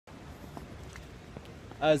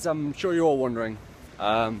As I'm sure you're all wondering,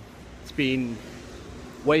 it's been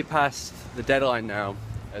way past the deadline now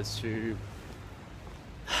as to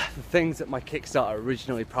the things that my Kickstarter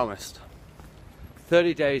originally promised.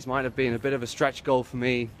 30 days might have been a bit of a stretch goal for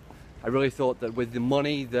me. I really thought that with the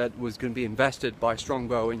money that was going to be invested by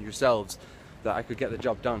Strongbow and yourselves, that I could get the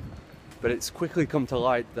job done. But it's quickly come to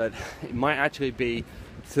light that it might actually be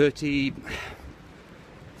 30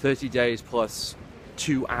 days plus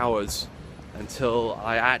 2 hours until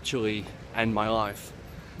I actually end my life.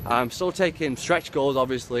 I'm still taking stretch goals,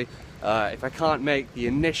 obviously. If I can't make the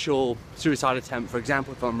initial suicide attempt, for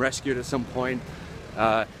example, if I'm rescued at some point,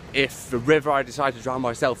 if the river I decide to drown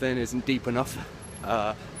myself in isn't deep enough,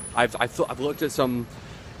 I've looked at some,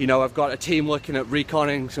 I've got a team looking at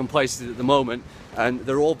reconning some places at the moment, and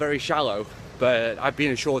they're all very shallow, but I've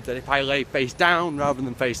been assured that if I lay face down rather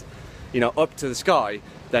than face, up to the sky,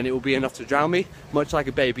 then it will be enough to drown me, much like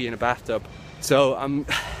a baby in a bathtub. So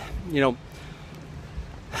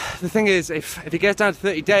the thing is, if it gets down to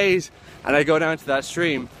 30 days and I go down to that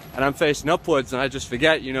stream and I'm facing upwards and I just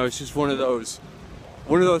forget, it's just one of those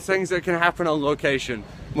things that can happen on location.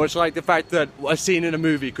 Much like the fact that a scene in a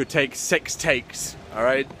movie could take 6 takes, all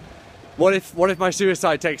right? What if my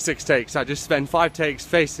suicide takes 6 takes? I just spend 5 takes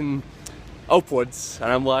facing upwards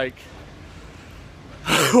and I'm like,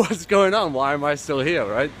 what's going on? Why am I still here,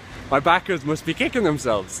 right? My backers must be kicking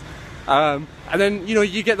themselves. And then,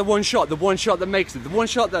 you get the one shot that makes it. The one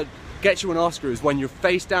shot that gets you an Oscar is when you're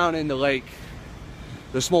face down in the lake,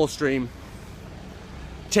 the small stream,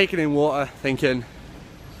 taking in water, thinking,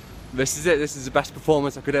 this is it, this is the best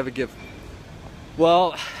performance I could ever give.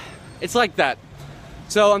 Well, it's like that.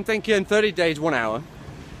 So I'm thinking 30 days, 1 hour,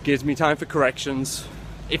 gives me time for corrections,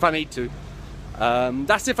 if I need to.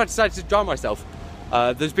 That's if I decide to drown myself.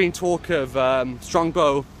 There's been talk of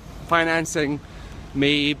Strongbow financing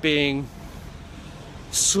me being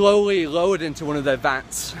slowly lowered into one of their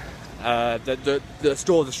vats that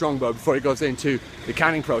store the Strongbow before it goes into the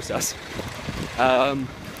canning process. That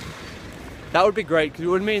would be great, because it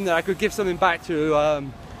would mean that I could give something back to,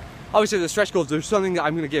 obviously the stretch goals, there's something that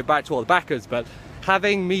I'm going to give back to all the backers, but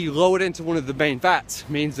having me lowered into one of the main vats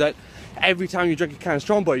means that every time you drink a can of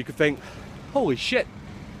Strongbow, you could think, holy shit,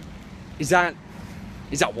 is that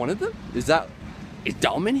one of them? Is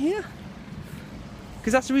Dom in here?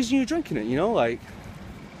 Because that's the reason you're drinking it,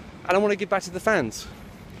 I don't want to give back to the fans.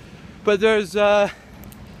 But there's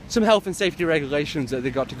some health and safety regulations that they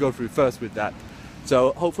got to go through first with that.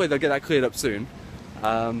 So hopefully they'll get that cleared up soon.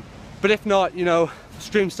 But if not,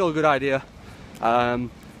 stream's still a good idea.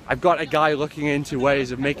 I've got a guy looking into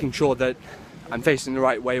ways of making sure that I'm facing the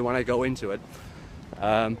right way when I go into it.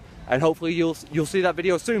 And hopefully you'll see that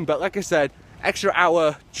video soon. But like I said, extra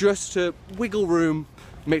hour just to wiggle room,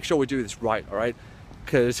 make sure we do this right, alright?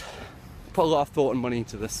 Because put a lot of thought and money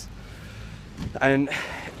into this. And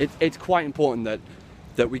it's quite important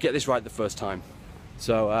that we get this right the first time.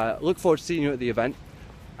 So look forward to seeing you at the event,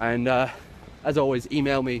 and as always,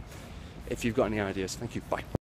 email me if you've got any ideas. Thank you, bye.